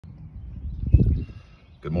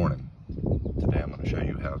Good morning. Today I'm going to show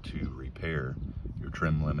you how to repair your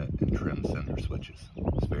trim limit and trim sender switches.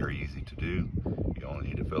 It's very easy to do. You only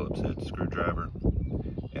need a Phillips head screwdriver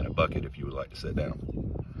and a bucket if you would like to sit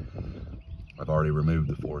down. I've already removed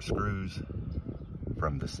the 4 screws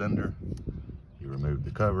from the sender. You remove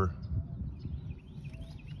the cover.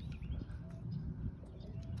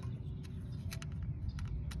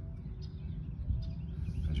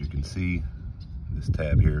 As you can see, this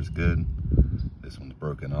tab here is good. This one's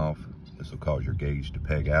broken off. This will cause your gauge to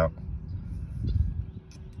peg out.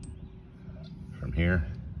 From here,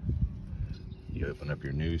 you open up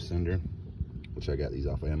your new sender, which I got these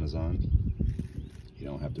off Amazon. You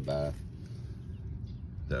don't have to buy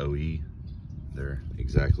the OE. They're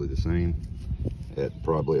exactly the same at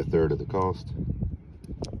probably a third of the cost.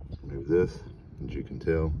 Remove this. As you can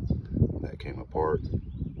tell, that came apart.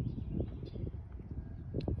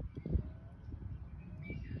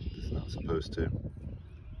 It's not supposed to.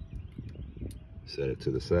 Set it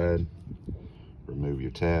to the side. Remove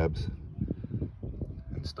your tabs.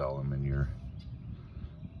 Install them in your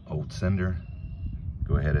old sender.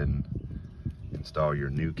 Go ahead and install your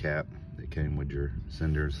new cap that came with your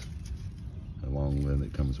senders. Along with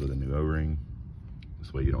it comes with a new O-ring.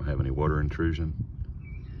 This way you don't have any water intrusion.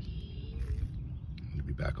 You'll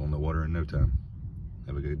be back on the water in no time.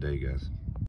 Have a good day, guys.